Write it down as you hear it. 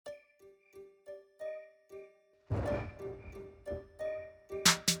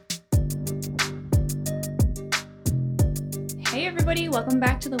everybody. Welcome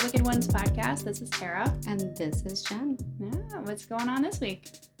back to the Wicked Ones podcast. This is Tara. And this is Jen. Yeah, what's going on this week?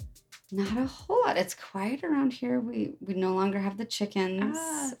 Not a whole lot. It's quiet around here. We no longer have the chickens.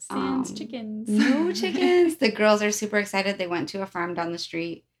 Sans chickens. No chickens. The girls are super excited. They went to a farm down the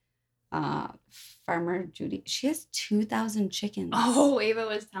street. Farmer Judy, she has 2,000 chickens. Oh, Ava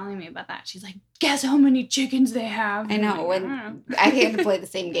was telling me about that. She's like, guess how many chickens they have? I know. I had to play the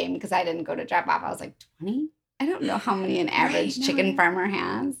same game because I didn't go to drop off. I was like, 20? I don't know how many an average chicken farmer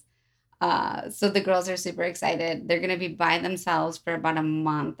has. So the girls are super excited. They're going to be by themselves for about a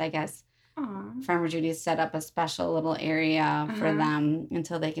month, I guess. Aww. Farmer Judy set up a special little area for them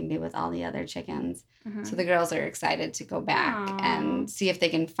until they can be with all the other chickens. So the girls are excited to go back and see if they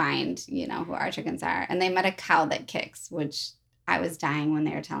can find, who our chickens are. And they met a cow that kicks, which I was dying when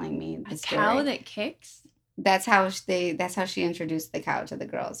they were telling me the story. A cow that kicks? That's how she introduced the cow to the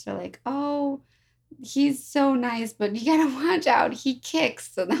girls. They're like, oh, he's so nice, but you gotta watch out. He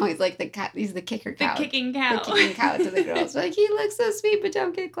kicks. So now he's like he's the kicker cow. The kicking cow. The kicking cow to the girls. They're like, he looks so sweet, but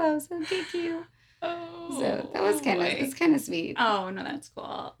don't get close. He'll kick you. Oh, so that was kind of sweet. Oh no, that's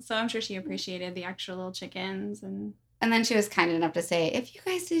cool. So I'm sure she appreciated the extra little chickens and then she was kind enough to say, if you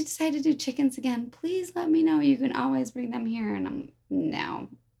guys decide to do chickens again, please let me know. You can always bring them here. And no.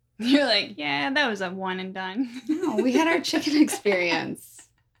 You're like, yeah, that was a one and done. No, we had our chicken experience.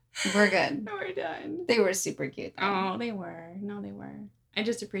 We're good. We're done. They were super cute, though. Oh, they were. No, they were. I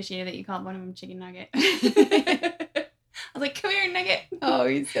just appreciated that you called one of them Chicken Nugget. I was like, come here, Nugget. Oh,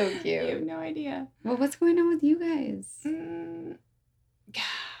 he's so cute. You have no idea. Well, what's going on with you guys?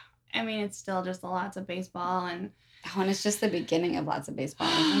 I mean, it's still just lots of baseball and it's just the beginning of lots of baseball.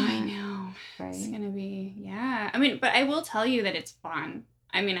 I know. Right? It's going to be, yeah. I mean, but I will tell you that it's fun.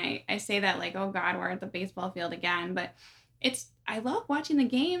 I mean, I say that like, oh, God, we're at the baseball field again. But I love watching the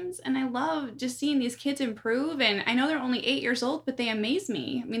games and I love just seeing these kids improve. And I know they're only 8 years old, but they amaze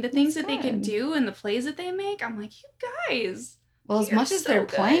me. I mean, the things that they can do and the plays that they make, I'm like, you guys. Well, as much as they're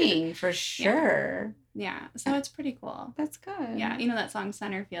playing, for sure. Yeah. So it's pretty cool. That's good. Yeah. You know that song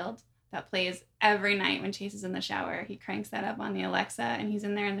Center Field that plays every night when Chase is in the shower? He cranks that up on the Alexa and he's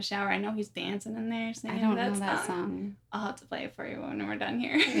in there in the shower. I know he's dancing in there singing I don't know that song. I'll have to play it for you when we're done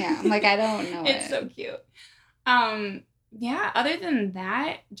here. Yeah. I'm like, I don't know It's so cute. Yeah, other than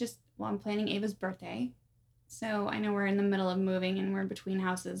that, I'm planning Ava's birthday. So I know we're in the middle of moving and we're between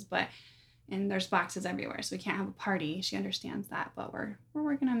houses, and there's boxes everywhere, so we can't have a party. She understands that, but we're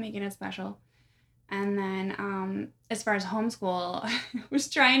working on making it special. And then as far as homeschool, I was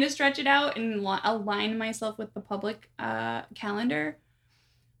trying to stretch it out and align myself with the public calendar.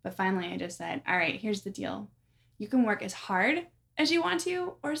 But finally I just said, all right, here's the deal. You can work as hard as you want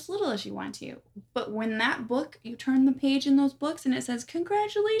to or as little as you want to. But when you turn the page in those books and it says,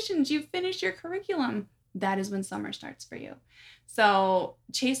 congratulations, you've finished your curriculum, that is when summer starts for you. So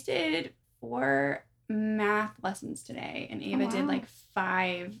Chase did 4 math lessons today and Ava did like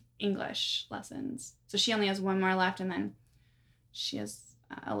 5 English lessons. So she only has 1 more left and then she has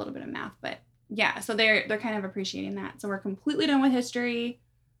a little bit of math. But yeah, so they're kind of appreciating that. So we're completely done with history.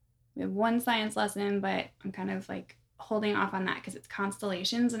 We have 1 science lesson, but I'm kind of like holding off on that because it's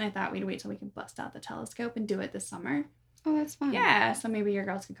constellations and I thought we'd wait till we could bust out the telescope and do it this summer. Oh, that's fun. Yeah, so maybe your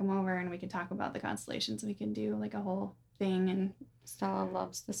girls could come over and we could talk about the constellations and we can do like a whole thing. And Stella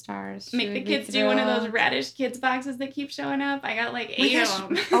loves the stars. Make the kids do one of those radish kids boxes that keep showing up. I got like 8 of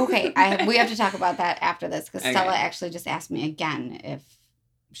them. Okay, we have to talk about that after this because Stella actually just asked me again if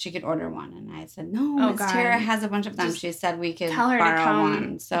she could order one, and I said no. Miss Tara has a bunch of them. Just she said we could borrow to come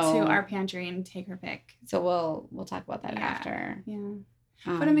one. So to our pantry and take her pick. So we'll talk about that after. Yeah.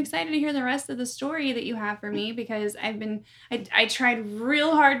 But I'm excited to hear the rest of the story that you have for me because I tried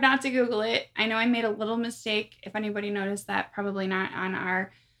real hard not to Google it. I know I made a little mistake. If anybody noticed that, probably not on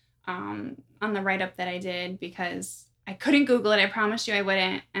our on the write-up that I did because I couldn't Google it. I promised you I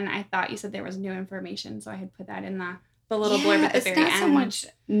wouldn't, and I thought you said there was new information, so I had put that in the little blurb at the very end. It's not so much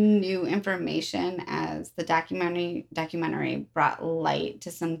new information as the documentary brought light to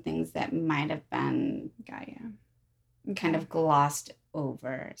some things that might have been kind of glossed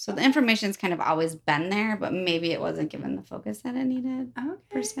over. So the information's kind of always been there, but maybe it wasn't given the focus that it needed,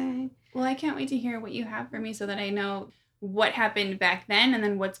 per se. Well, I can't wait to hear what you have for me so that I know what happened back then and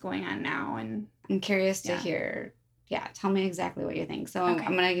then what's going on now. And I'm curious to hear, tell me exactly what you think. So I'm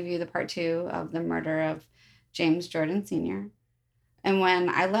going to give you the part 2 of the murder of James Jordan Sr. And when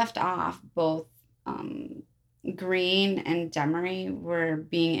I left off, both Green and Demery were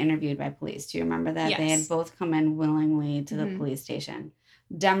being interviewed by police. Do you remember that? Yes. They had both come in willingly to the police station.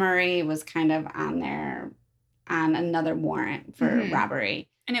 Demery was kind of on on another warrant for robbery.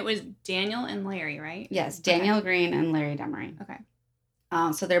 And it was Daniel and Larry, right? Yes, Daniel Green and Larry Demery. Okay.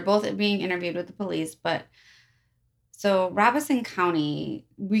 So they're both being interviewed with the police, but so Robeson County,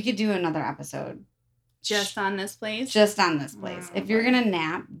 we could do another episode. Just on this place? Just on this place. Oh, if you're going to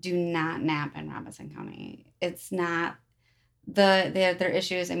nap, do not nap in Robeson County. It's not their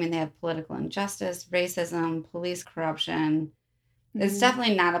issues. I mean, they have political injustice, racism, police corruption. It's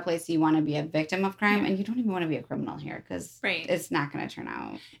definitely not a place you want to be a victim of crime, and you don't even want to be a criminal here because it's not going to turn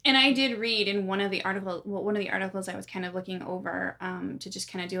out. And I did read in one of the articles I was kind of looking over to just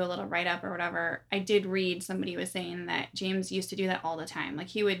kind of do a little write-up or whatever, I did read somebody was saying that James used to do that all the time. Like,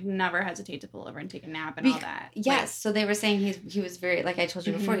 he would never hesitate to pull over and take a nap and all that. Yes, so they were saying he was very, like I told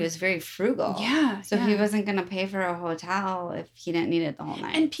you before, he was very frugal. Yeah. So he wasn't going to pay for a hotel if he didn't need it the whole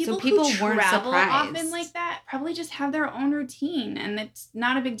night. And people who travel often like that probably just have their own routine. And it's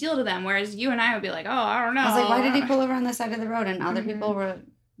not a big deal to them. Whereas you and I would be like, oh, I don't know. I was like, why did he pull over on the side of the road? And other people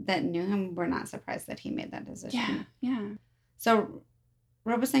that knew him were not surprised that he made that decision. Yeah. So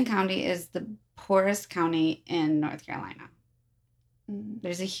Robeson County is the poorest county in North Carolina.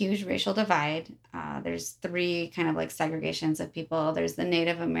 There's a huge racial divide. There's 3 kind of like segregations of people. There's the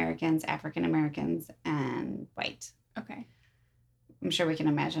Native Americans, African Americans, and white. Okay. I'm sure we can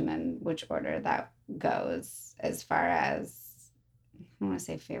imagine in which order that goes as far as, I don't want to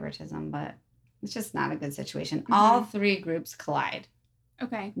say favoritism, but it's just not a good situation. All 3 groups collide.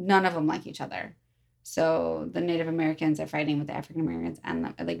 Okay. None of them like each other. So the Native Americans are fighting with the African Americans,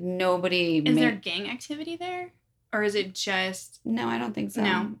 and like nobody. Is there gang activity there, or is it just? No, I don't think so.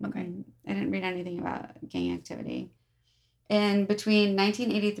 No. Okay. I didn't read anything about gang activity. And between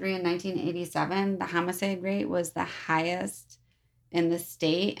 1983 and 1987, the homicide rate was the highest in the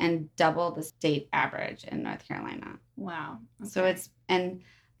state and double the state average in North Carolina. Wow. Okay. So and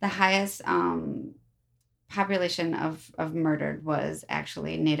the highest population of murdered was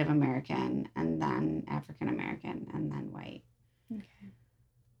actually Native American, and then African American, and then white. Okay.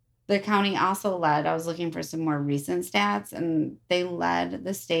 The county also led, I was looking for some more recent stats, and they led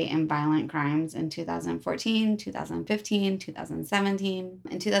the state in violent crimes in 2014, 2015, 2017.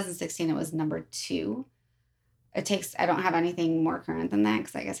 In 2016, it was number 2. I don't have anything more current than that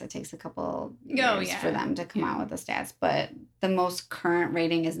because I guess it takes a couple years for them to come out with the stats. But the most current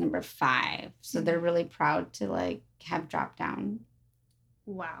rating is number 5. So they're really proud to like have dropped down.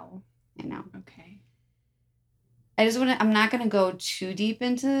 Wow. I know. Okay. I'm not going to go too deep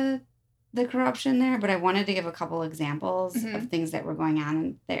into the corruption there, but I wanted to give a couple examples of things that were going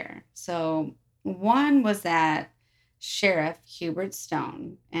on there. So one was that Sheriff Hubert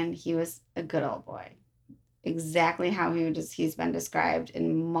Stone, and he was a good old boy. Exactly how he's been described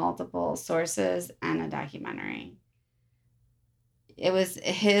in multiple sources and a documentary. It was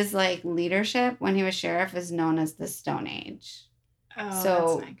his like leadership when he was sheriff is known as the Stone Age. Oh,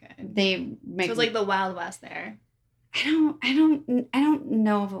 so that's not good. So it was like the Wild West there. I don't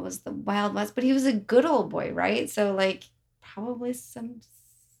know if it was the Wild West, but he was a good old boy, right? So like probably some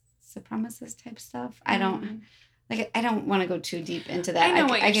supremacist type stuff. I don't want to go too deep into that. I know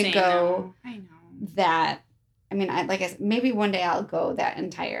what you're saying. I know that. I mean, maybe one day I'll go that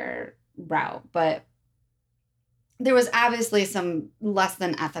entire route, but there was obviously some less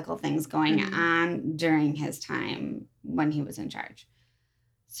than ethical things going on during his time when he was in charge.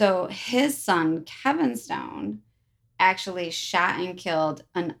 So his son, Kevin Stone, actually shot and killed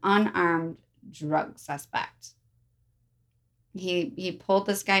an unarmed drug suspect. He pulled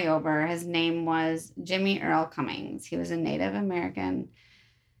this guy over. His name was Jimmy Earl Cummings. He was a Native American.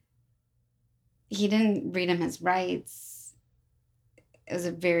 He didn't read him his rights. It was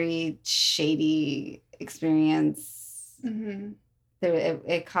a very shady experience.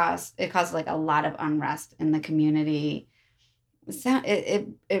 It caused like a lot of unrest in the community.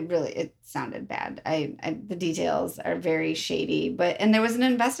 It sounded bad. The details are very shady, and there was an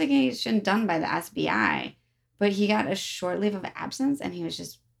investigation done by the SBI, but he got a short leave of absence and he was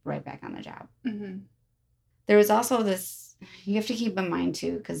just right back on the job. There was also this, you have to keep in mind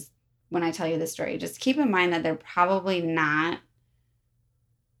too, because when I tell you this story, just keep in mind that they're probably not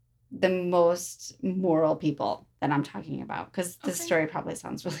the most moral people that I'm talking about, because this story probably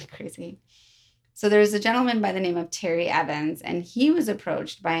sounds really crazy. So there's a gentleman by the name of Terry Evans, and he was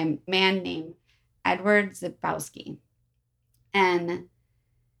approached by a man named Edward Zipowski. And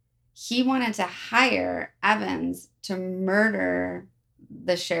he wanted to hire Evans to murder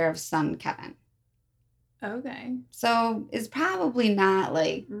the sheriff's son, Kevin. Okay. So it's probably not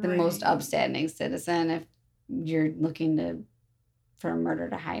like the most upstanding citizen if you're looking for a murder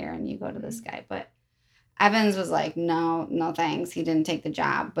to hire and you go to this guy. But Evans was like, no thanks. He didn't take the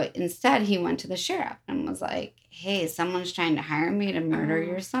job. But instead, he went to the sheriff and was like, hey, someone's trying to hire me to murder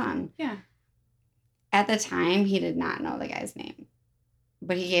your son. Yeah. At the time, he did not know the guy's name,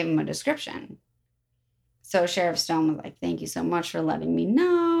 but he gave him a description. So Sheriff Stone was like, thank you so much for letting me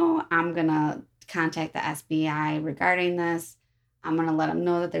know. I'm going to contact the SBI regarding this. I'm going to let them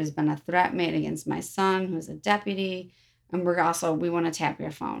know that there's been a threat made against my son, who's a deputy. And we want to tap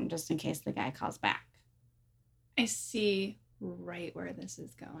your phone just in case the guy calls back. I see right where this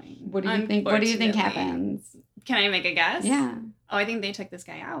is going. What do you think? What do you think happens? Can I make a guess? Yeah. Oh, I think they took this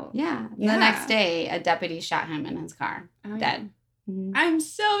guy out. Yeah. The next day, a deputy shot him in his car. Dead. Yeah. Mm-hmm. I'm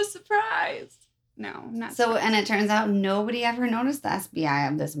so surprised. No, not so. surprised. And it turns out nobody ever noticed the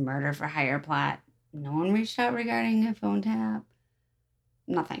SBI of this murder for hire plot. No one reached out regarding a phone tap.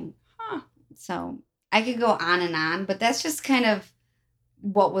 Nothing. Huh. So I could go on and on, but that's just kind of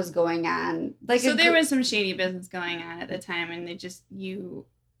what was going on. Like, so there was some shady business going on at the time, and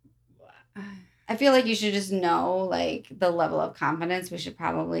I feel like you should just know, like, the level of confidence we should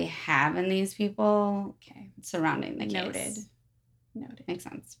probably have in these people surrounding the case. Noted. Makes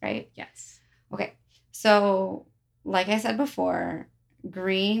sense, right? Yes. Okay. So, like I said before,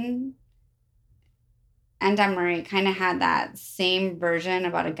 Green and Emery kind of had that same version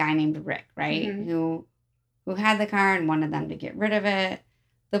about a guy named Rick, right? Mm-hmm. Who had the car and wanted them to get rid of it.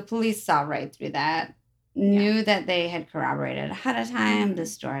 The police saw right through that, knew that they had corroborated ahead of time. The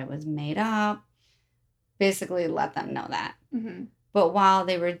story was made up. Basically let them know that. Mm-hmm. But while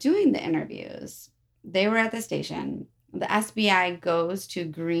they were doing the interviews, they were at the station. The SBI goes to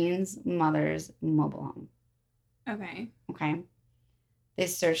Green's mother's mobile home. Okay. They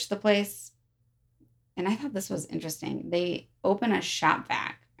search the place. And I thought this was interesting. They open a shop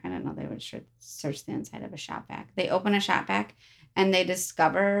vac. I don't know they would search the inside of a shop vac. They open a shop vac and they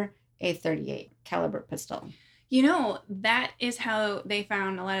discover a .38 caliber pistol. You know, that is how they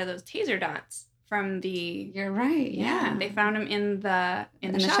found a lot of those taser dots from the... You're right. Yeah. They found them in the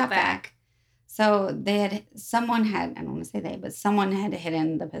shop vac. So someone had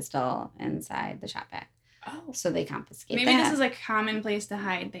hidden the pistol inside the shop vac. Oh. So they confiscated Maybe this is a common place to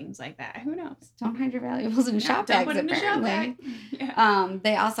hide things like that. Who knows? Don't hide your valuables in shop bags, apparently.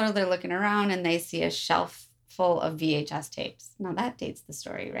 They're looking around and they see a shelf full of VHS tapes. Now that dates the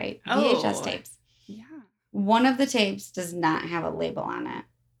story, right? Oh. VHS tapes. Yeah. One of the tapes does not have a label on it.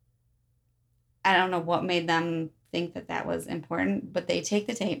 I don't know what made them think that was important, but they take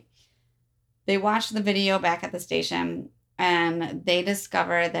the tape. They watch the video back at the station and they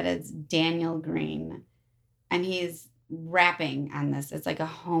discover that it's Daniel Green. And he's rapping on this. It's like a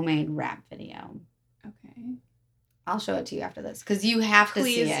homemade rap video. Okay. I'll show it to you after this because you have to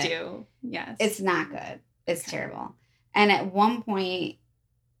see it. Please do. Yes. It's not good. It's terrible. And at one point,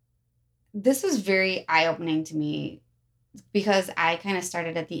 this was very eye-opening to me because I kind of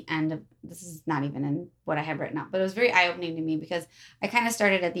started at the end of, this is not even in what I have written up, but it was very eye-opening to me because I kind of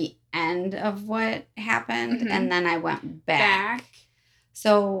started at the end of what happened and then I went back.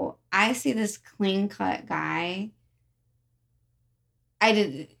 So I see this clean-cut guy. I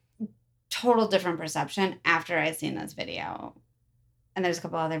did total different perception after I'd seen this video. And there's a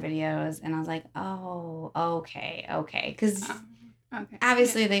couple other videos. And I was like, oh, okay. Because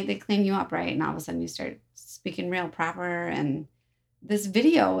obviously they clean you up, right? And all of a sudden you start speaking real proper. And this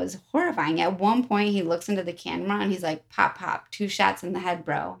video was horrifying. At one point he looks into the camera and he's like, pop, pop, 2 shots in the head,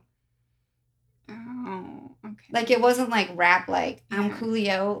 bro. Oh, okay. Like, it wasn't like rap, like, I'm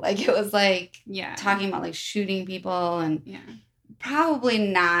Coolio. Like, it was like talking about like shooting people and probably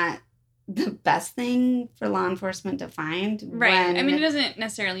not the best thing for law enforcement to find. Right. I mean, it doesn't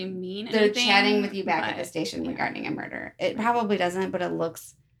necessarily mean anything. They're chatting with you back at the station regarding a murder. It probably doesn't, but it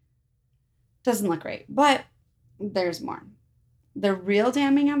doesn't look great. But there's more. The real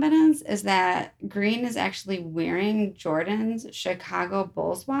damning evidence is that Green is actually wearing Jordan's Chicago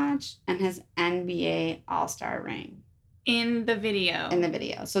Bulls watch and his NBA All-Star ring. In the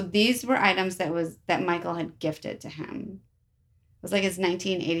video. So these were items that Michael had gifted to him. It was like his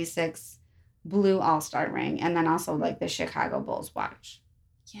 1986 blue All-Star ring and then also like the Chicago Bulls watch.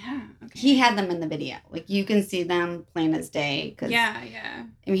 Yeah. Okay. He had them in the video. Like, you can see them plain as day. Yeah.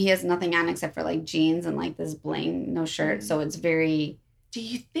 I mean, he has nothing on except for like jeans and like this bling, no shirt. So it's very. Do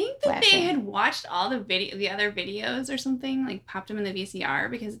you think that they had watched all the other videos or something? Like, popped them in the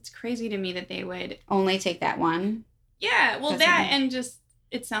VCR? Because it's crazy to me that they would only take that one. Yeah. Well, that and just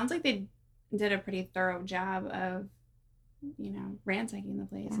it sounds like they did a pretty thorough job of ransacking the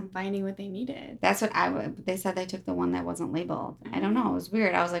place and finding what they needed. That's what they said they took the one that wasn't labeled. I don't know. It was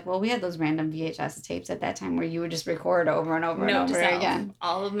weird. I was like, well, we had those random VHS tapes at that time where you would just record over and over and over again.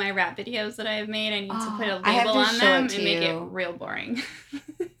 All of my rap videos that I have made, I need to put a label on them and make it real boring.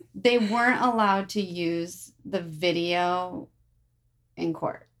 They weren't allowed to use the video in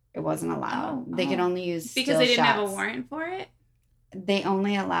court. It wasn't allowed. They could only use because they didn't have a warrant for it? They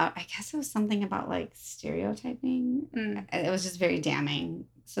only allowed, I guess it was something about like stereotyping. It was just very damning.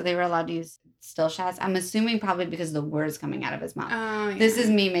 So they were allowed to use still shots. I'm assuming probably because of the words coming out of his mouth. Oh, yeah. This is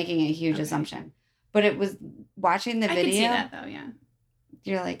me making a huge assumption. But it was watching the video. I can see that though, yeah.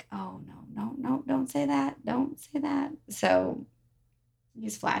 You're like, oh, no, don't say that. Don't say that. So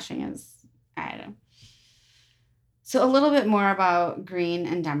he's flashing his, I don't know. So a little bit more about Green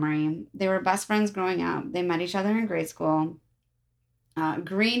and Demery. They were best friends growing up. They met each other in grade school.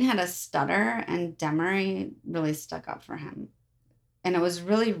 Green had a stutter, and Demery really stuck up for him. And it was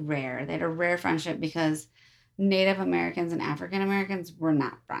really rare. They had a rare friendship because Native Americans and African Americans were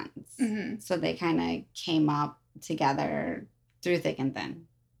not friends. Mm-hmm. So they kind of came up together through thick and thin,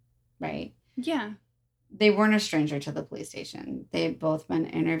 right? Yeah. They weren't a stranger to the police station. They had both been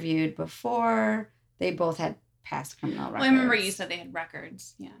interviewed before. They both had past criminal records. Well, I remember you said they had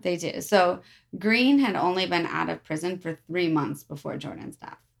records. Yeah. They did. So Green had only been out of prison for 3 months before Jordan's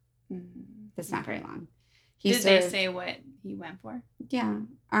death. Mm-hmm. That's not very long. Did they say what he went for? Yeah.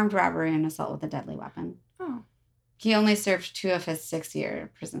 Armed robbery and assault with a deadly weapon. Oh. He only served 2 of his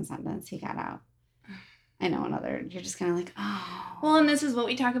 6-year prison sentence. He got out. I know you're just kind of like, oh. Well, and this is what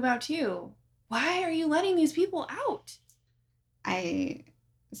we talk about too. Why are you letting these people out?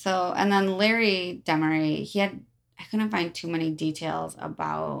 And then Larry Demery, I couldn't find too many details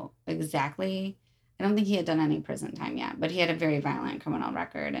about exactly. I don't think he had done any prison time yet, but he had a very violent criminal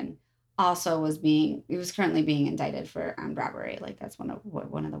record and also he was currently being indicted for armed robbery. Like that's one of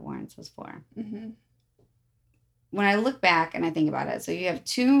the warrants was for. Mm-hmm. When I look back and I think about it, so you have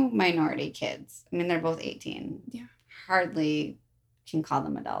 2 minority kids. I mean, they're both 18. Yeah. Hardly can call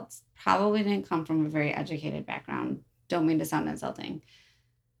them adults. Probably didn't come from a very educated background. Don't mean to sound insulting.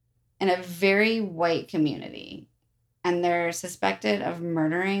 In a very white community. And they're suspected of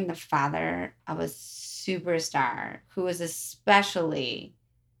murdering the father of a superstar who is especially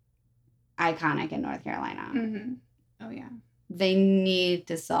iconic in North Carolina. Mm-hmm. Oh, yeah. They need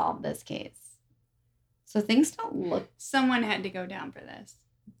to solve this case. So things don't look... Someone had to go down for this.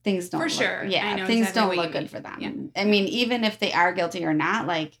 Things don't for look... sure. Yeah, things don't look good for them. Yeah. I mean, even if they are guilty or not,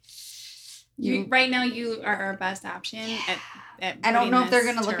 like... Right now, you are our best option at I don't know if they're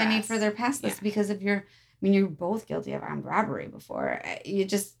going to look any further past this because if you're both guilty of armed robbery before. You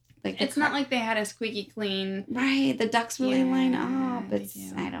just like it's not like they had a squeaky clean. Right, the ducks really line up.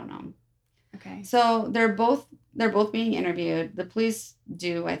 I don't know. Okay. So they're both being interviewed. The police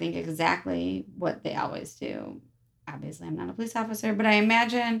do, I think, exactly what they always do. Obviously, I'm not a police officer, but I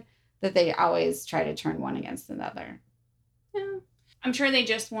imagine that they always try to turn one against another. Yeah. I'm sure they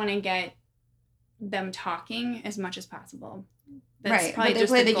just want to get them talking as much as possible. That's right, but they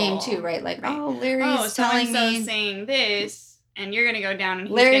play the game too, right? Like, right. Larry's telling me saying this, and you're gonna go down. And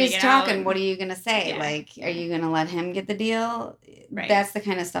he's Larry's gonna get talking. out. What are you gonna say? Yeah. Like, are you gonna let him get the deal? Right. That's the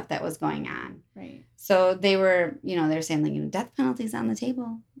kind of stuff that was going on. Right. So they were, they're saying like, death penalty's on the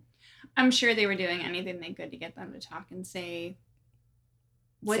table. I'm sure they were doing anything they could to get them to talk and say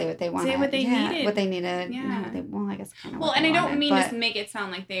what they wanted. Say what they needed. What they needed. Yeah. I guess kind of. Well, and I don't mean to make it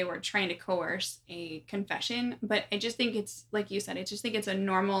sound like they were trying to coerce a confession, but I just think it's, like you said, I just think it's a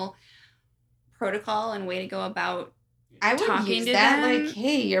normal protocol and way to go about talking to them. I would use that, like,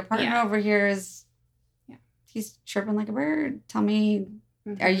 hey, your partner over here is, he's chirping like a bird. Tell me,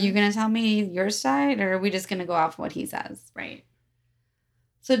 are you going to tell me your side, or are we just going to go off what he says? Right.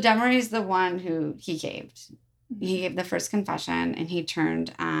 So Demery's the one who he caved. He gave the first confession, and he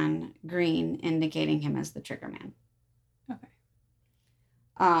turned on Green, indicating him as the trigger man.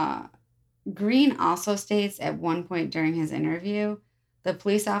 Okay. Green also states at one point during his interview, the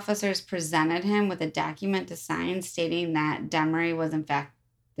police officers presented him with a document to sign stating that Demery was, in fact,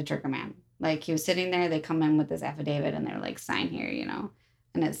 the trigger man. Like, he was sitting there, they come in with this affidavit, and they're like, sign here,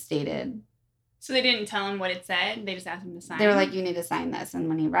 and it stated... So they didn't tell him what it said? They just asked him to sign? They were like, you need to sign this. And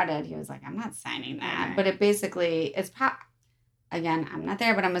when he read it, he was like, I'm not signing that. Okay. But it basically, again, I'm not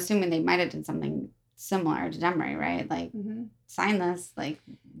there, but I'm assuming they might have done something similar to Demery, right? Like, sign this. Like,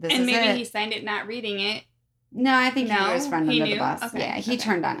 this and is maybe it. he signed it not reading it. No, I think he threw his friend under knew? the bus. Okay. Yeah, he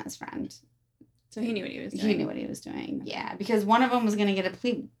turned on his friend. So he knew what he was doing. He knew what he was doing, yeah. Because one of them was going to get a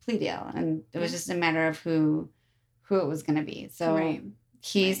plea deal. And it was just a matter of who it was going to be. So... Right.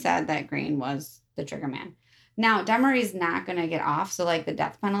 He said that Green was the trigger man. Now, Demery's not going to get off. So, like, the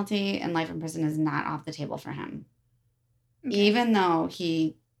death penalty and life in prison is not off the table for him. Okay. Even though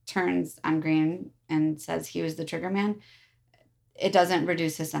he turns on Green and says he was the trigger man, it doesn't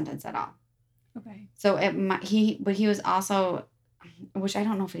reduce his sentence at all. Okay. So, he was also, which I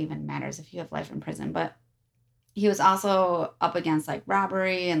don't know if it even matters if you have life in prison, but he was also up against, like,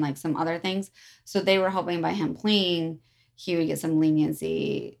 robbery and, like, some other things. So, they were hoping by him pleading, he would get some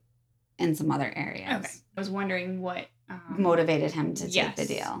leniency in some other areas. Okay. I was wondering what motivated him to take the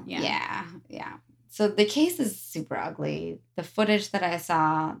deal. Yeah. So the case is super ugly. The footage that I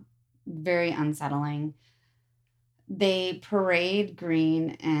saw, very unsettling. They parade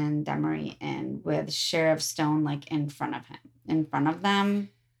Green and Demery in with Sheriff Stone, like, in front of him. In front of them.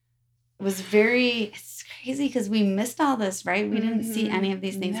 It was it's crazy because we missed all this, right? We didn't see any of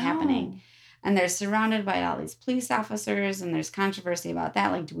these things happening. And they're surrounded by all these police officers, and there's controversy about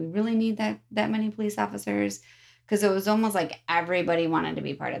that. Like, do we really need that many police officers? Because it was almost like everybody wanted to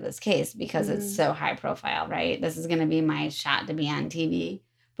be part of this case because it's so high profile, right? This is going to be my shot to be on TV.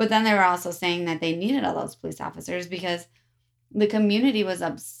 But then they were also saying that they needed all those police officers because the community was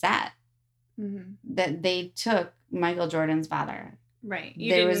upset that they took Michael Jordan's father. Right.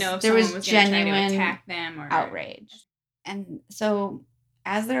 You didn't know if someone was going to try to attack them or outrage. And so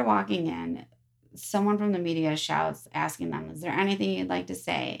as they're walking in, someone from the media shouts, asking them, "Is there anything you'd like to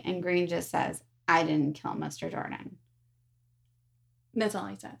say?" And Green just says, "I didn't kill Mr. Jordan." That's all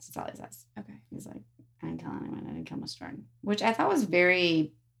he says. That's all he says. Okay. He's like, "I didn't kill anyone. I didn't kill Mr. Jordan," which I thought was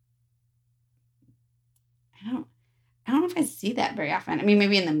very. I don't know if I see that very often. I mean,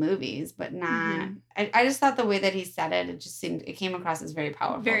 maybe in the movies, but not. I just thought the way that he said it, it came across as very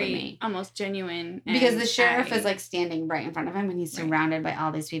powerful to me. Almost genuine. Because the sheriff is, like, standing right in front of him, and he's surrounded by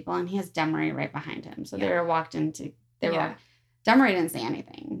all these people, and he has Demery right behind him. So they were walked into. Demery didn't say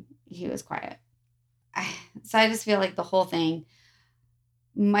anything. He was quiet. So I just feel like the whole thing.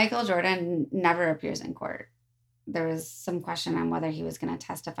 Michael Jordan never appears in court. There was some question on whether he was going to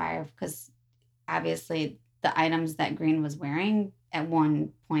testify because obviously the items that Green was wearing at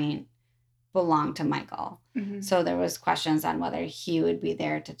one point belonged to Michael. So there was questions on whether he would be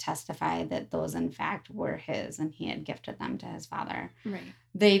there to testify that those in fact were his and he had gifted them to his father. Right.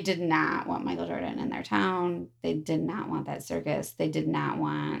 They did not want Michael Jordan in their town. They did not want that circus. They did not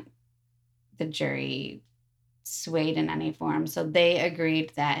want the jury swayed in any form. So they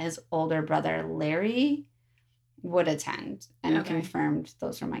agreed that his older brother, Larry, would attend and confirmed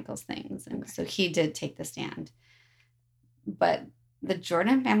those were Michael's things. And so he did take the stand. But the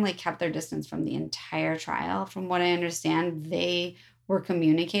Jordan family kept their distance from the entire trial. From what I understand, they were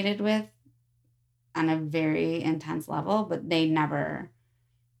communicated with on a very intense level, but they never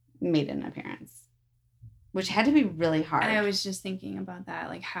made an appearance, which had to be really hard. I was just thinking about that,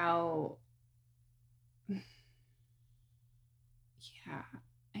 like how... Yeah,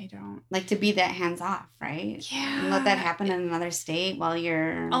 I don't... Like, to be that hands-off, right? Yeah. And let that happen in another state while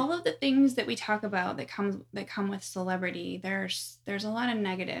you're... All of the things that we talk about that come with celebrity, there's a lot of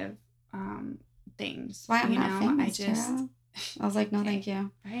negative things. Why I'm not famous, I was like, no, thank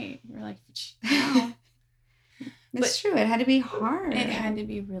you. Right. We're like, no. It's true. It had to be hard. It had to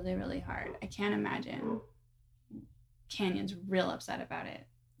be really, really hard. I can't imagine. Canyon's real upset about it.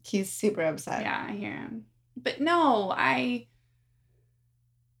 He's super upset. Yeah, I hear him. But no, I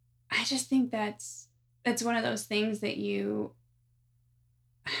just think that's one of those things that you...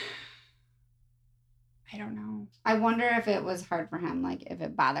 I don't know. I wonder if it was hard for him, like if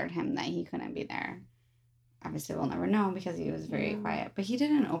it bothered him that he couldn't be there. Obviously, we'll never know because he was very quiet. But he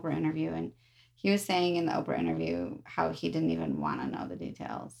did an Oprah interview, and he was saying in the Oprah interview how he didn't even want to know the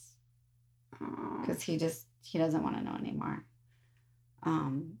details because he doesn't want to know anymore.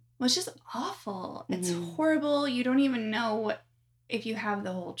 Well, it's just awful. It's horrible. You don't even know if you have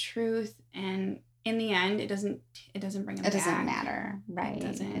the whole truth, and in the end, it doesn't bring him back. It doesn't matter, right?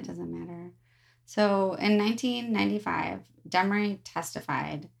 It doesn't matter. So in 1995, Demery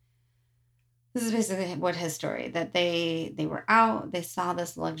testified. This is basically what his story, that they were out, they saw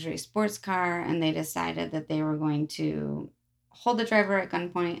this luxury sports car, and they decided that they were going to hold the driver at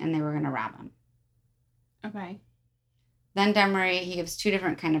gunpoint and they were going to rob him. Okay. Then Demery, he gives two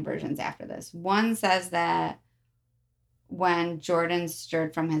different kind of versions after this. One says that when Jordan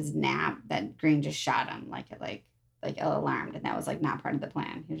stirred from his nap, that Green just shot him like alarmed, and that was like not part of the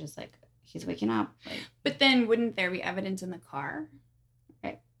plan. He was just like, he's waking up. Like, but then wouldn't there be evidence in the car?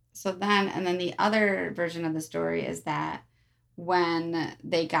 Right. So then the other version of the story is that when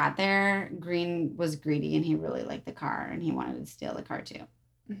they got there, Green was greedy and he really liked the car and he wanted to steal the car too.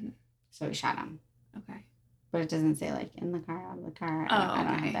 So he shot him. Okay. But it doesn't say like in the car, out of the car. I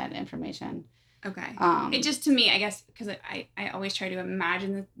don't have that information. Okay. It just, to me, I guess, because I always try to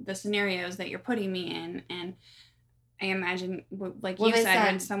imagine the scenarios that you're putting me in, and I imagine, like you said,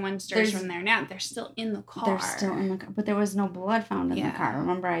 when someone stirs from their nap, they're still in the car. They're still in the car. But there was no blood found in the car.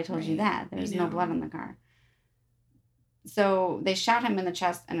 Remember I told you that? There's no blood in the car. So they shot him in the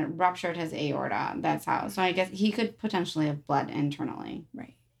chest and it ruptured his aorta. That's how. So I guess he could potentially have bled internally.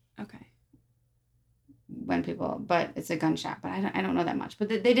 Right. Okay. But it's a gunshot. But I don't know that much. But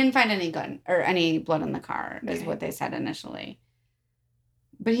they didn't find any gun or any blood in the car, is what they said initially.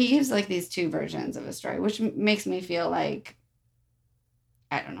 But he gives like these two versions of a story, which makes me feel like,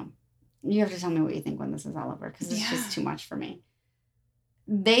 I don't know. You have to tell me what you think when this is all over, because it's just too much for me.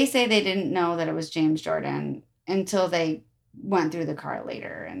 They say they didn't know that it was James Jordan until they went through the car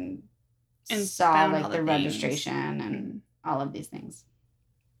later and saw like the registration and all of these things.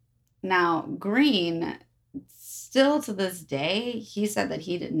 Now, Green, still to this day, he said that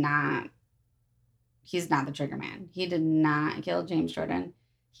he's not the trigger man. He did not kill James Jordan.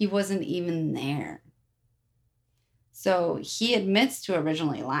 He wasn't even there. So he admits to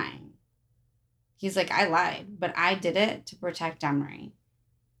originally lying. He's like, I lied, but I did it to protect Emery.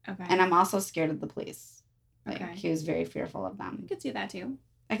 Okay. And I'm also scared of the police. Like, he was very fearful of them. I could see that too.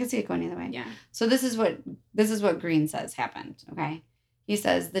 I could see it going either way. Yeah. So this is what Green says happened. Okay. He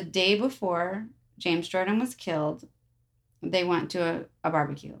says the day before James Jordan was killed, they went to a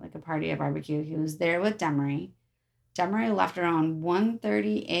barbecue, like a party, a barbecue. He was there with Demery. Demery left around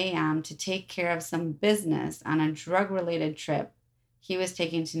 1:30 a.m. to take care of some business on a drug-related trip he was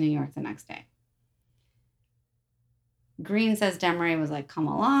taking to New York the next day. Green says Demery was like, come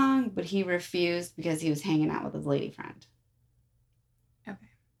along, but he refused because he was hanging out with his lady friend. Okay.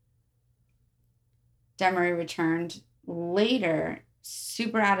 Demery returned later,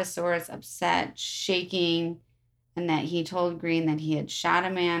 super out of sorts, upset, shaking, and that he told Green that he had shot a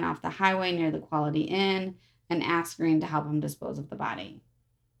man off the highway near the Quality Inn and asked Green to help him dispose of the body.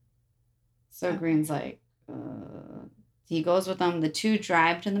 So Green's like, he goes with them. The two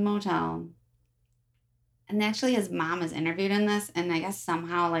drive to the motel. And actually his mom is interviewed in this, and I guess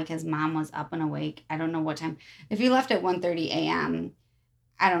somehow like his mom was up and awake. I don't know what time. If he left at 1:30 a.m.,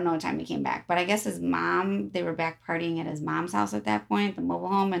 I don't know what time he came back. But I guess his mom, they were back partying at his mom's house at that point, the mobile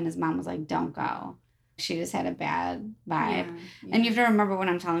home, and his mom was like, don't go. She just had a bad vibe. Yeah. And you have to remember when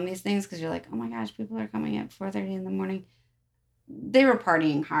I'm telling these things, because you're like, oh my gosh, people are coming at 4:30 in the morning. They were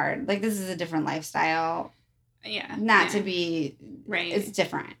partying hard. Like, this is a different lifestyle. Yeah. Not to be... Right. It's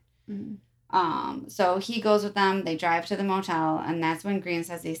different. Mm-hmm. So he goes with them. They drive to the motel, and that's when Green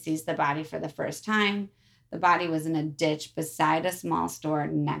says he sees the body for the first time. The body was in a ditch beside a small store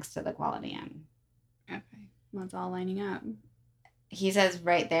next to the Quality Inn. Okay. Well, it's all lining up. He says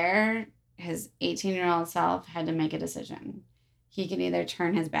right there, his 18-year-old self had to make a decision. He can either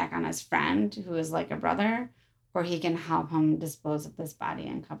turn his back on his friend, who is like a brother, or he can help him dispose of this body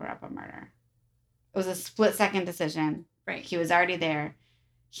and cover up a murder. It was a split-second decision. Right. He was already there.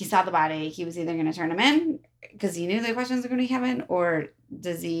 He saw the body. He was either going to turn him in because he knew the questions were going to happen, or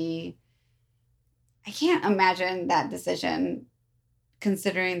does he... I can't imagine that decision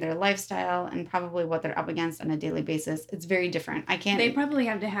considering their lifestyle and probably what they're up against on a daily basis. It's very different. I can't... They probably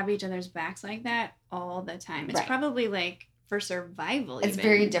have to have each other's backs like that all the time. It's probably like for survival. It's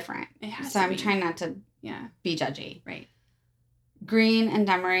very different. It has so to I'm be. trying not to be judgy. Right. Green and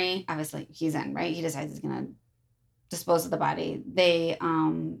Demery, obviously he's in, right? He decides he's going to dispose of the body. They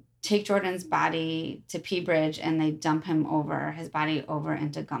take Jordan's body to Pea Bridge and they dump his body over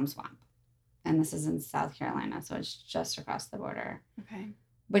into Gum Swamp. And this is in South Carolina, so it's just across the border. Okay.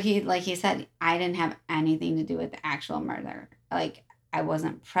 But he said, I didn't have anything to do with the actual murder. Like, I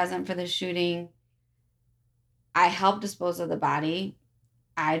wasn't present for the shooting. I helped dispose of the body.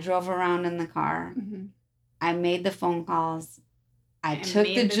 I drove around in the car. Mm-hmm. I made the phone calls. I took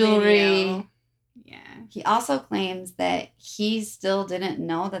the jewelry. Video. Yeah. He also claims that he still didn't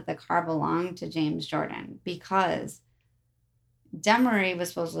know that the car belonged to James Jordan because Demery was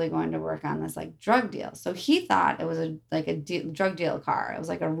supposedly going to work on this like drug deal. So he thought it was a drug deal car. It was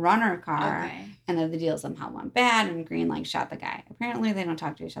like a runner car. Okay. And then the deal somehow went bad and Green like shot the guy. Apparently they don't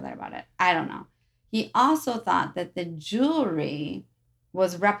talk to each other about it. I don't know. He also thought that the jewelry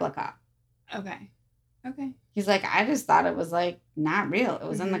was replica. Okay. He's like, I just thought it was like not real. It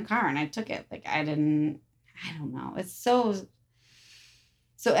was in the car and I took it. Like I don't know. It's so,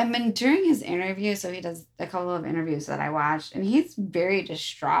 and then during his interview, so he does a couple of interviews that I watched, and he's very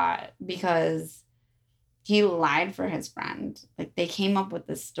distraught because he lied for his friend. Like they came up with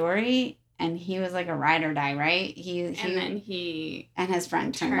this story and he was like a ride or die, right? He and his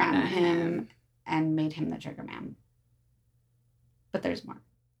friend turned on him and made him the trigger man. But there's more.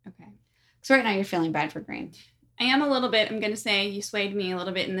 Okay. So right now you're feeling bad for Green. I am a little bit. I'm going to say you swayed me a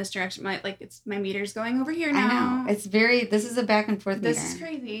little bit in this direction. My meter's going over here now. I know. This is a back and forth meter. This is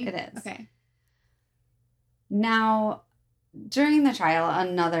crazy. It is. Okay. Now, during the trial,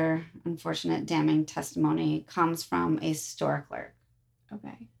 another unfortunate damning testimony comes from a store clerk.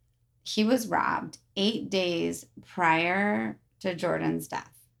 Okay. He was robbed 8 days prior to Jordan's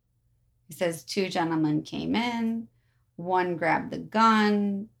death. He says 2 gentlemen came in. One grabbed the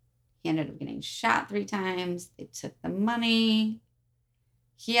gun. He ended up getting shot 3 times. They took the money.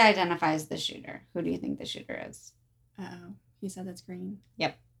 He identifies the shooter. Who do you think the shooter is? Uh-oh. He said that's Green.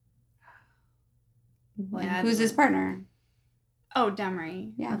 Yep. Well, who's his partner? Oh,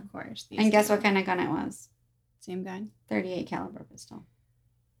 Demery. Yeah. Of course. And guess what kind of gun it was? Same gun? 38 caliber pistol.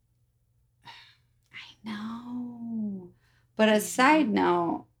 I know. But a side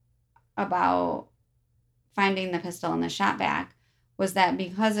note about finding the pistol in the shop vac was that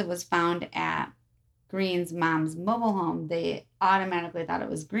because it was found at Green's mom's mobile home, they automatically thought it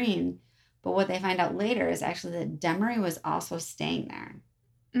was Green. But what they find out later is actually that Demery was also staying there.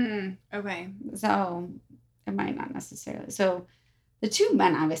 Okay. So it might not necessarily. So the 2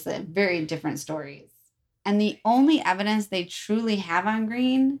 men obviously have very different stories. And the only evidence they truly have on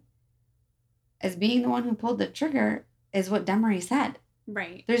Green as being the one who pulled the trigger is what Demery said.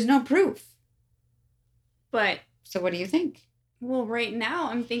 Right. There's no proof. But. So what do you think? Well, right now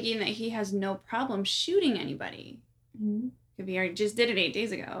I'm thinking that he has no problem shooting anybody. Mm-hmm. If he already just did it 8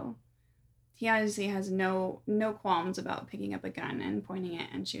 days ago. He obviously has no qualms about picking up a gun and pointing it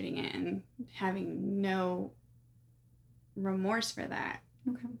and shooting it and having no remorse for that.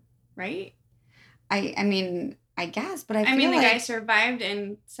 Okay. Right? I mean, I guess, but I mean, the like guy survived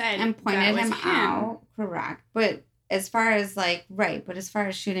and said and pointed him him out. Correct. But as far as as far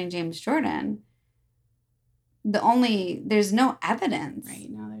as shooting James Jordan, there's no evidence. Right.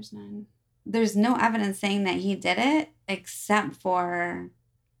 No, there's none. There's no evidence saying that he did it except for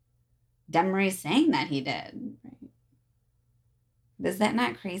Demery saying that he did. Right. Is that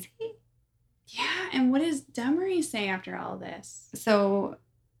not crazy? Yeah, and what does Demery say after all this? So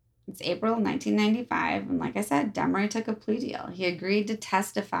it's April 1995, and like I said, Demery took a plea deal. He agreed to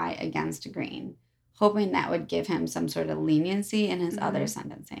testify against Green, hoping that would give him some sort of leniency in his other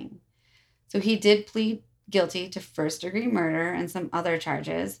sentencing. So he did plead guilty to first-degree murder and some other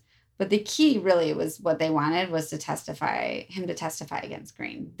charges. But the key really was what they wanted was him to testify against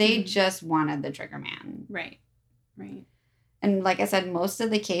Green. They just wanted the trigger man. Right. Right. And like I said, most of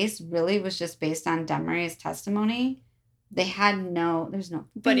the case really was just based on Demery's testimony. They had there's no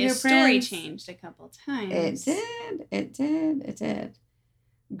But his story changed a couple times. It did.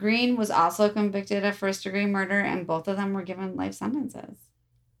 Green was also convicted of first-degree murder, and both of them were given life sentences.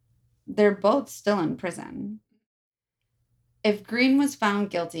 They're both still in prison. If Green was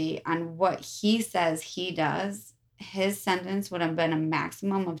found guilty on what he says he does, his sentence would have been a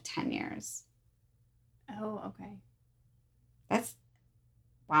maximum of 10 years. Oh, okay. That's,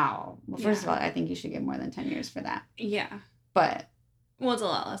 wow. Well, first of all, I think you should get more than 10 years for that. Yeah. But. Well, it's a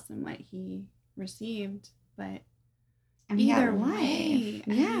lot less than what he received, but either way.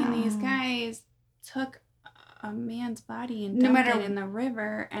 Yeah. I mean, these guys took a man's body and dumped it in the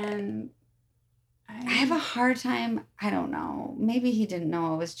river, and I have a hard time, I don't know, maybe he didn't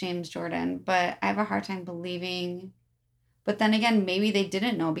know it was James Jordan, but I have a hard time believing. But then again, maybe they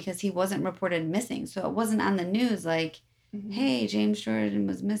didn't know because he wasn't reported missing. So it wasn't on the news like, hey, James Jordan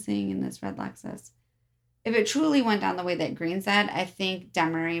was missing in this red Lexus. If it truly went down the way that Green said, I think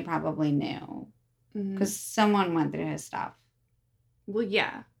Demery probably knew. Because someone went through his stuff. Well,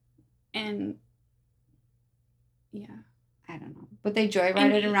 yeah. And, yeah. I don't know. But they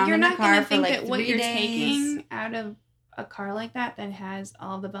joyrided around in the car for like 3 days. You're not going to think that what you're taking out of a car like that has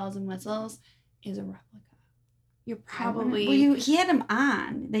all the bells and whistles is a replica. You're probably... Well, he had him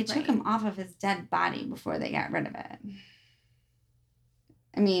on. They took him off of his dead body before they got rid of it.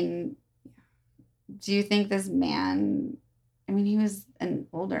 I mean, do you think this man... I mean, he was an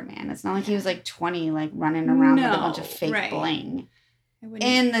older man. It's not like he was like 20, like running around with a bunch of fake bling.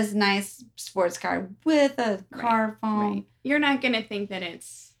 In this nice sports car with a car phone. Right. You're not going to think that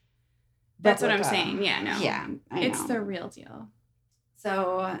it's... That's what I'm saying. Yeah, no. Yeah, it's the real deal.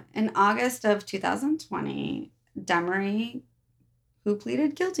 So, in August of 2020, Demery, who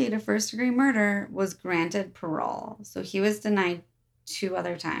pleaded guilty to first-degree murder, was granted parole. So, he was denied 2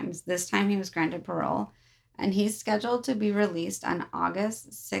 other times. This time, he was granted parole. And he's scheduled to be released on August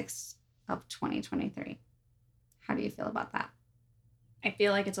 6th of 2023. How do you feel about that? I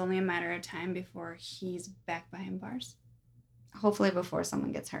feel like it's only a matter of time before he's back behind bars. Hopefully before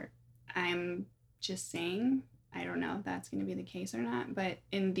someone gets hurt. I'm just saying, I don't know if that's going to be the case or not, but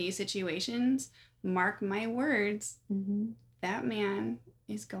in these situations, mark my words, that man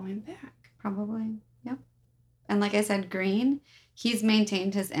is going back. Probably. Yep. And like I said, Green, he's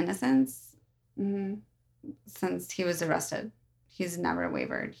maintained his innocence since he was arrested. He's never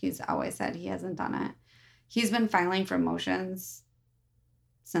wavered. He's always said he hasn't done it. He's been filing for motions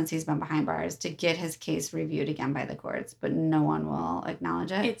since he's been behind bars to get his case reviewed again by the courts, but no one will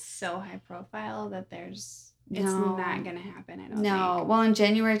acknowledge it. It's so high profile that it's not going to happen, I don't think. Well, in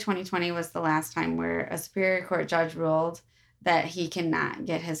January 2020 was the last time where a Superior Court judge ruled that he cannot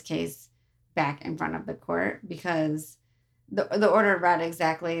get his case back in front of the court because the order read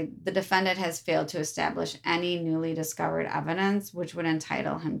exactly, the defendant has failed to establish any newly discovered evidence which would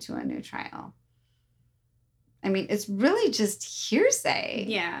entitle him to a new trial. I mean, it's really just hearsay.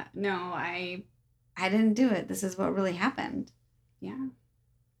 Yeah, no, I didn't do it. This is what really happened. Yeah.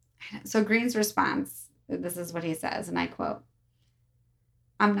 So Green's response, this is what he says, and I quote,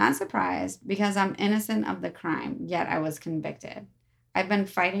 "I'm not surprised because I'm innocent of the crime, yet I was convicted. I've been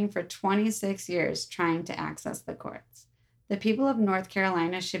fighting for 26 years trying to access the courts. The people of North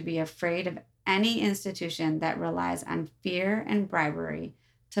Carolina should be afraid of any institution that relies on fear and bribery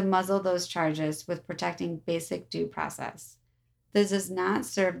to muzzle those charges with protecting basic due process. This does not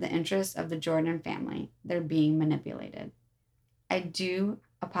serve the interests of the Jordan family. They're being manipulated. I do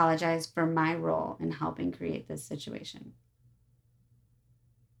apologize for my role in helping create this situation."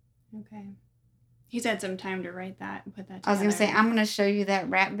 Okay. He's had some time to write that and put that together. I was going to say, I'm going to show you that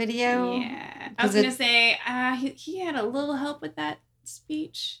rap video. Yeah. I was going to say, he had a little help with that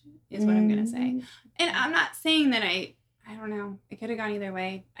speech, is what I'm going to say. And I'm not saying that I don't know. It could have gone either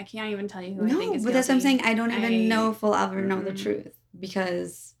way. I can't even tell you who I think is guilty. No, but that's what I'm saying. I don't even know if we'll ever know the truth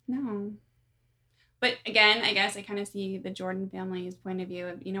because... No. But again, I guess I kind of see the Jordan family's point of view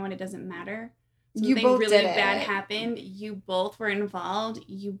of, you know what, it doesn't matter. Something you both really did bad it. happened. You both were involved.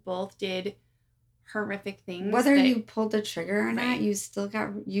 You both did horrific things. Whether you pulled the trigger or not, Right. you still got...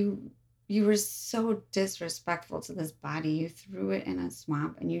 You were so disrespectful to this body. You threw it in a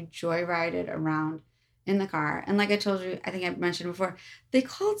swamp and you joyrided around in the car. And like I told you, I think I've mentioned before, they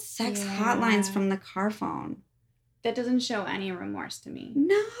called sex hotlines from the car phone. That doesn't show any remorse to me.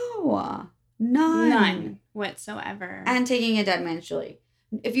 No. None whatsoever. And taking a dead man's jewelry.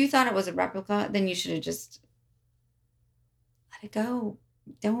 If you thought it was a replica, then you should have just let it go.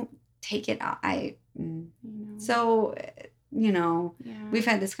 Don't take it out. So, we've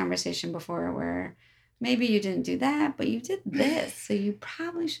had this conversation before where maybe you didn't do that, but you did this. So you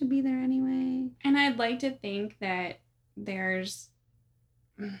probably should be there anyway. And I'd like to think that there's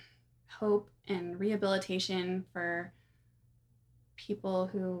hope and rehabilitation for people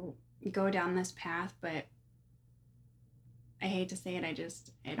who go down this path, but I hate to say it, I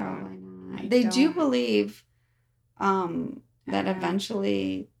don't. Probably not. They do believe that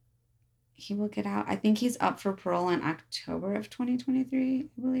eventually he will get out. I think he's up for parole in October of 2023,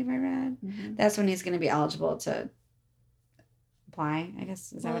 I believe I read. Mm-hmm. That's when he's going to be eligible to apply, I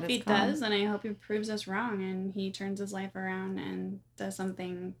guess. Is that what it's called? If he does, then I hope he proves us wrong and he turns his life around and does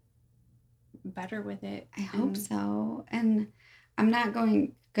something better with it. I hope so. And I'm not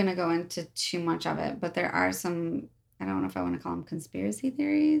going to go into too much of it, but there are some, I don't know if I want to call them conspiracy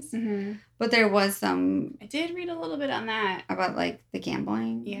theories, but there was some. I did read a little bit on that. About like the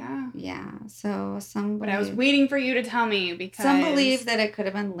gambling. Yeah. Yeah. So some. But I was waiting for you to tell me because. Some believe that it could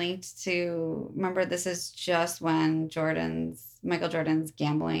have been linked to, remember, this is just when Michael Jordan's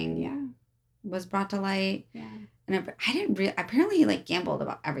gambling was brought to light. Yeah. And apparently he like gambled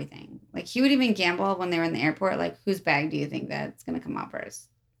about everything. Like he would even gamble when they were in the airport. Like, whose bag do you think that's going to come out first?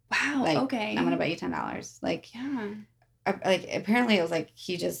 Wow. Like, okay. I'm going to bet you $10. Like, yeah. Like apparently it was like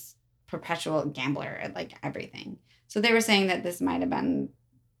he just perpetual gambler at like everything. So they were saying that this might have been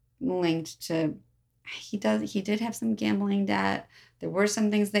linked to, he did have some gambling debt. There were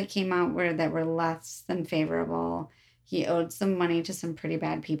some things that came out that were less than favorable. He owed some money to some pretty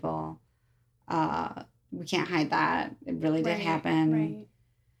bad people. We can't hide that. It really did happen.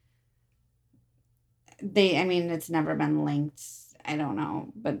 Right. It's never been linked. I don't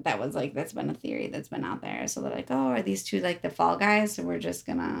know. But that's been a theory that's been out there. So they're like, oh, are these two like the fall guys? So we're just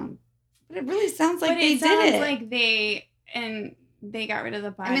gonna. But it really sounds like they did it. It sounds like they got rid of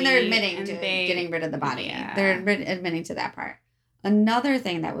the body. They're admitting to getting rid of the body. Yeah. They're admitting to that part. Another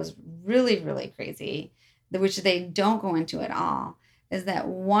thing that was really, really crazy, which they don't go into at all, is that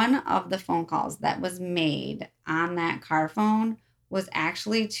one of the phone calls that was made on that car phone was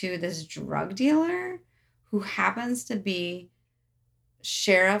actually to this drug dealer who happens to be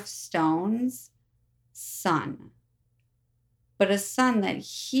Sheriff Stone's son. But a son that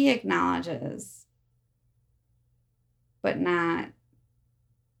he acknowledges but not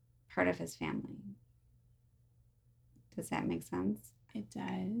part of his family. Does that make sense? It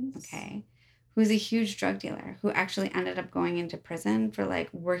does. Okay. Who's a huge drug dealer who actually ended up going into prison for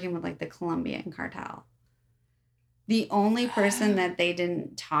like working with like the Colombian cartel. The only person that they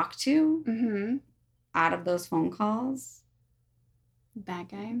didn't talk to out of those phone calls. That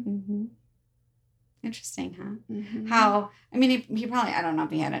guy. Interesting, huh? How, I mean, he probably, I don't know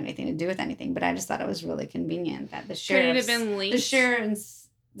if he had anything to do with anything, but I just thought it was really convenient that the sheriff's, could it have been linked?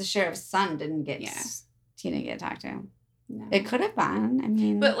 The sheriff's son didn't get, he didn't get talked to. No. It could have been, I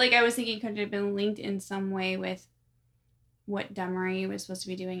mean. But like I was thinking, could it have been linked in some way with what Demery was supposed to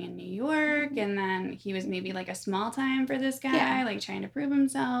be doing in New York, and then he was maybe like a small time for this guy, like trying to prove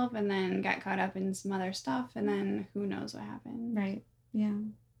himself, and then got caught up in some other stuff, and then who knows what happened. Right. Yeah.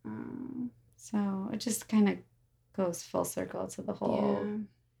 So it just kind of goes full circle to the whole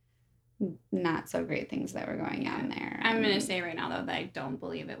not so great things that were going on there. I'm going to say right now, though, that I don't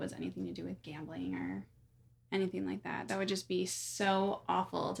believe it was anything to do with gambling or anything like that. That would just be so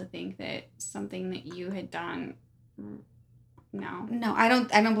awful to think that something that you had done. No, I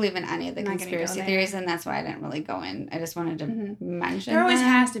don't believe in any of the conspiracy theories, and that's why I didn't really go in. I just wanted to mention there always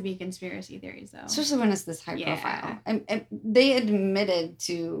has to be conspiracy theories, though. Especially when it's this high profile. And they admitted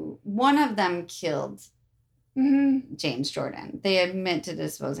to, one of them killed James Jordan. They admit to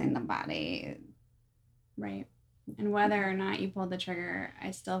disposing the body. Right. And whether or not you pulled the trigger,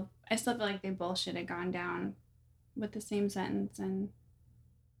 I still feel like they both should have gone down with the same sentence. And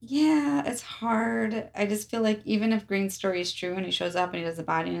yeah, it's hard. I just feel like even if Green's story is true and he shows up and he does the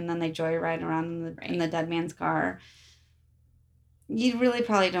body and then they joyride around in the dead man's car, you really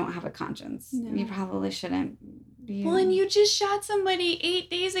probably don't have a conscience. No. You probably shouldn't be. Well, and you just shot somebody 8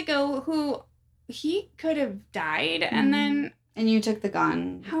 days ago who he could have died, and then... And you took the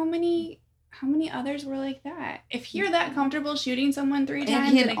gun. How many others were like that? If you're that comfortable shooting someone 3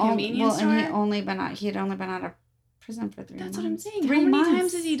 times at a convenience store... and he had only been out of prison for 3 months. That's what I'm saying. How many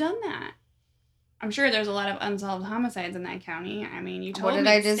times has he done that? I'm sure there's a lot of unsolved homicides in that county. I mean, you told me. What did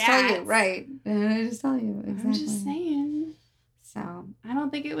I just tell you? Right. What did I just tell you? Exactly. I'm just saying. So. I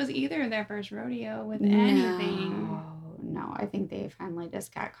don't think it was either their first rodeo with anything. No, I think they finally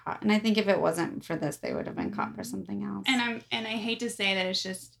just got caught. And I think if it wasn't for this, they would have been caught for something else. And I hate to say that it's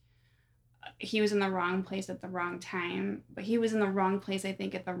just he was in the wrong place at the wrong time, but he was in the wrong place, I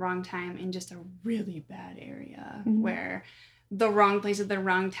think, at the wrong time in just a really bad area where the wrong place at the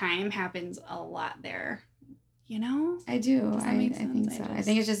wrong time happens a lot there. You know? I do. I think so. I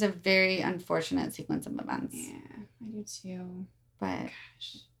think it's just a very unfortunate sequence of events. Yeah, I do too. But,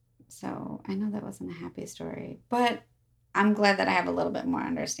 so I know that wasn't a happy story, but I'm glad that I have a little bit more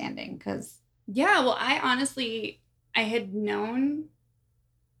understanding because. Yeah, well, I had known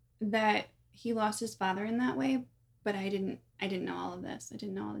that he lost his father in that way, but I didn't know all of this. I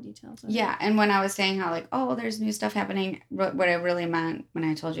didn't know all the details of it. Yeah, and when I was saying how like, oh, there's new stuff happening, what I really meant when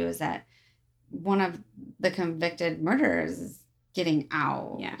I told you is that one of the convicted murderers is getting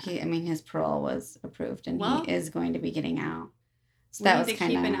out. Yeah. His parole was approved and he is going to be getting out. So that was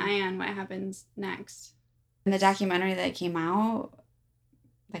kind of... We need to keep an eye on what happens next. And the documentary that came out,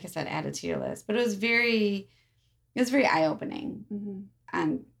 like I said, added to your list, but it was very eye-opening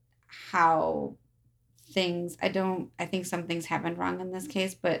on how things, I think some things happened wrong in this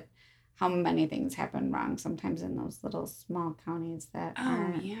case, but how many things happened wrong sometimes in those little small counties that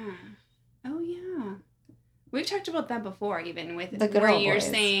aren't. Oh, yeah. We've talked about that before, even with the good where old you're boys.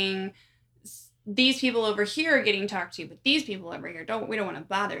 Saying these people over here are getting talked to, but these people over here we don't want to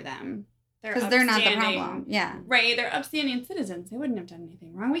bother them. Because they're not the problem. Yeah. Right. They're upstanding citizens. They wouldn't have done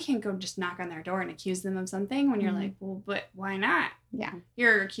anything wrong. We can't go just knock on their door and accuse them of something when you're like, well, but why not? Yeah.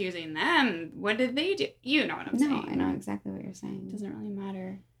 You're accusing them. What did they do? You know what I'm saying. No, I know exactly what you're saying. It doesn't really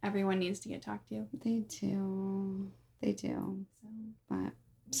matter. Everyone needs to get talked to. They do.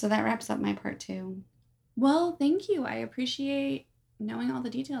 So that wraps up my part 2. Well, thank you. I appreciate knowing all the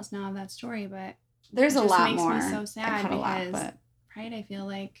details now of that story, but there's a lot more. It makes me so sad because, right, I feel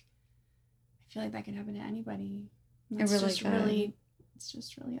like that could happen to anybody. It's just really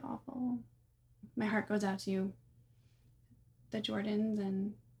awful. My heart goes out to the Jordans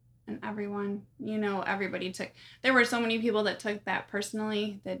and everyone. You know, there were so many people that took that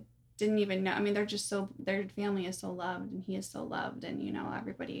personally that didn't even know. I mean, their family is so loved and he is so loved. And, you know,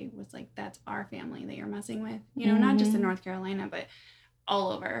 everybody was like, that's our family that you're messing with. You know, not just in North Carolina, but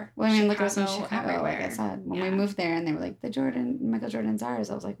all over. Well, I mean, Chicago, look at Chicago, everywhere. Like I said. When we moved there and they were like, Michael Jordan's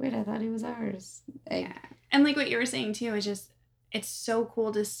ours. I was like, wait, I thought he was ours. Yeah. And like what you were saying too, it's so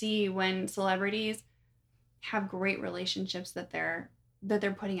cool to see when celebrities have great relationships that they're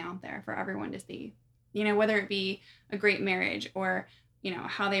putting out there for everyone to see. you know, whether it be a great marriage or, you know,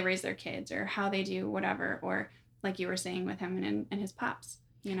 how they raise their kids or how they do whatever, or like you were saying with him and his pops,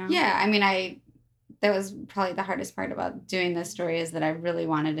 you know? Yeah, I mean, that was probably the hardest part about doing this story, is that I really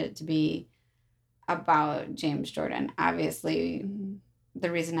wanted it to be about James Jordan. Obviously, the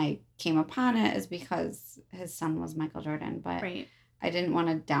reason I came upon it is because his son was Michael Jordan, but right. I didn't want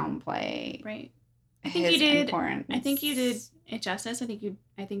to downplay right. his importance. I think you did it justice. I think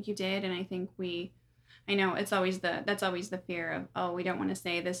you did, and I think I know that's always the fear of, oh, we don't want to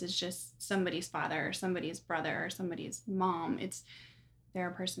say this is just somebody's father or somebody's brother or somebody's mom. It's they're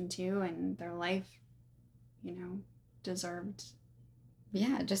a person too, and their life, you know, deserved.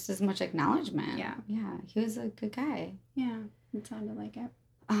 Yeah, just as much acknowledgement. Yeah. Yeah, he was a good guy. Yeah, it sounded like it.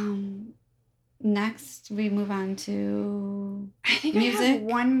 Next we move on to I think music. I have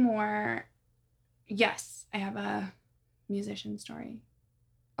one more. Yes, I have a musician story.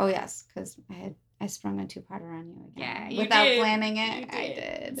 Oh yes, because I sprung a two-parter on you again. Yeah, without planning it. I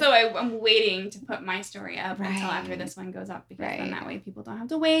did. So I'm waiting to put my story up until after this one goes up, because then that way people don't have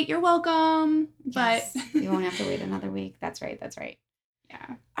to wait. You're welcome. Yes, but you won't have to wait another week. That's right.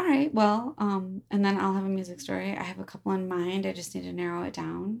 Yeah. All right. Well, and then I'll have a music story. I have a couple in mind. I just need to narrow it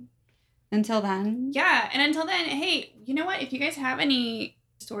down. Until then. Yeah, and until then, hey, you know what? If you guys have any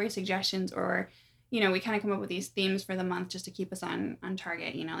story suggestions, or, you know, we kind of come up with these themes for the month just to keep us on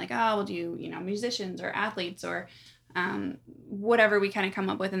target, you know, like, oh, we'll do, you know, musicians or athletes or whatever we kind of come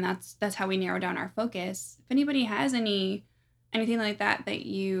up with, and that's how we narrow down our focus. If anybody has anything like that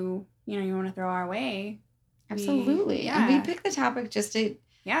you want to throw our way. Absolutely. And we picked the topic just to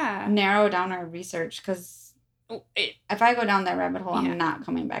narrow down our research, because if I go down that rabbit hole, I'm not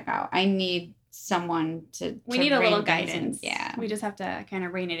coming back out. I need someone to we need a little guidance. Yeah. We just have to kind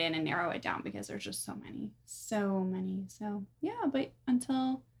of rein it in and narrow it down, because there's just so many. So yeah, but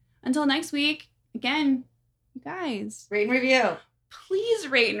until next week, again, you guys, rate and review. Please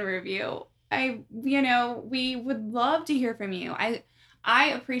rate and review. We would love to hear from you. I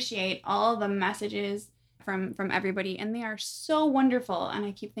appreciate all the messages from everybody, and they are so wonderful. And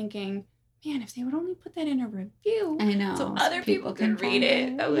I keep thinking, man, if they would only put that in a review, I know, so other people can read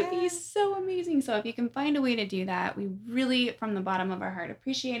it, that would be so amazing. So if you can find a way to do that, we really, from the bottom of our heart,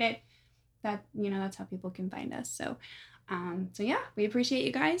 appreciate it. That, that's how people can find us. So yeah, we appreciate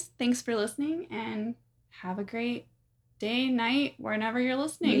you guys. Thanks for listening, and have a great day, night, whenever you're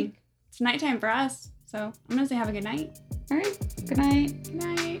listening. It's nighttime for us. So I'm going to say have a good night. All right. Good night. Good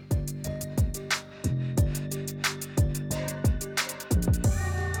night.